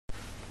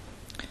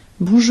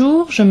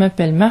Bonjour, je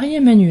m'appelle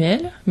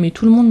Marie-Emmanuelle, mais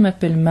tout le monde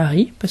m'appelle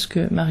Marie, parce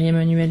que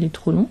Marie-Emmanuelle est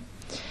trop long.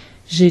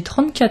 J'ai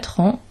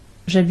 34 ans,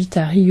 j'habite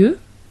à Rieux,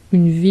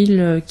 une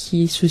ville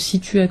qui se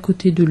situe à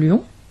côté de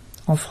Lyon,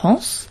 en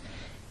France,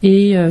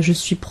 et je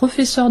suis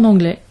professeure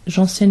d'anglais.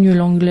 J'enseigne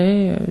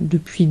l'anglais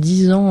depuis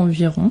 10 ans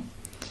environ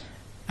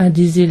à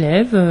des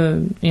élèves,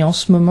 et en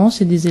ce moment,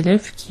 c'est des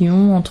élèves qui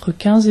ont entre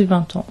 15 et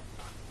 20 ans.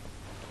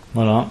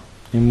 Voilà,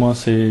 et moi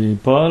c'est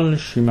Paul,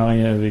 je suis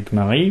marié avec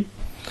Marie.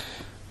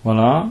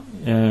 Voilà,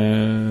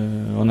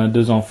 on a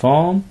 2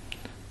 enfants.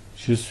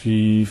 Je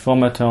suis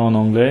formateur en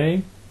anglais.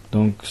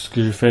 Donc, ce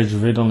que je fais, je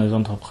vais dans les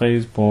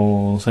entreprises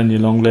pour enseigner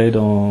l'anglais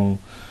dans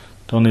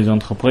les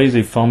entreprises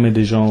et former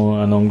des gens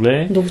en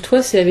anglais. Donc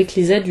toi, c'est avec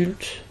les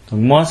adultes. Donc,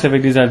 moi, c'est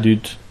avec des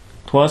adultes.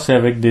 Toi, c'est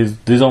avec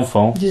des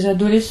enfants. Des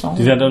adolescents.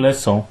 Des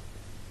adolescents.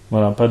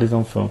 Voilà, pas des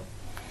enfants.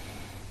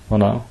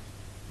 Voilà.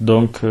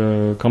 Donc,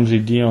 comme j'ai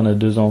dit, on a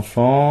 2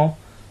 enfants.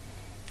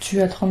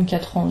 Tu as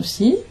 34 ans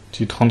aussi.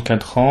 J'ai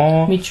 34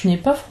 ans. Mais tu n'es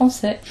pas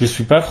français. Je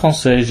suis pas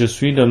français, je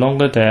suis de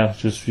l'Angleterre.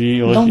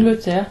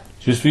 D'Angleterre.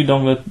 Je suis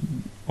d'Angleterre.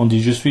 On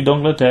dit je suis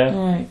d'Angleterre.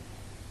 Ouais.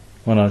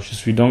 Voilà, je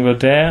suis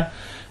d'Angleterre.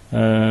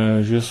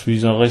 Je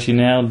suis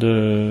originaire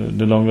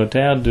de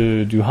l'Angleterre,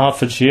 du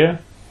Hertfordshire.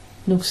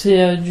 Donc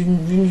c'est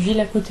d'une ville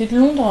à côté de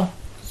Londres.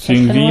 C'est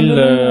une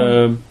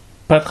ville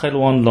pas très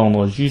loin de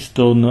Londres, juste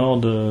au nord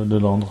de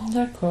Londres.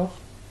 D'accord.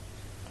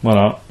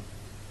 Voilà,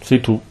 c'est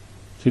tout.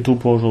 C'est tout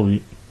pour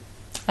aujourd'hui.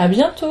 À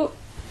bientôt.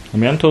 À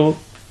bientôt.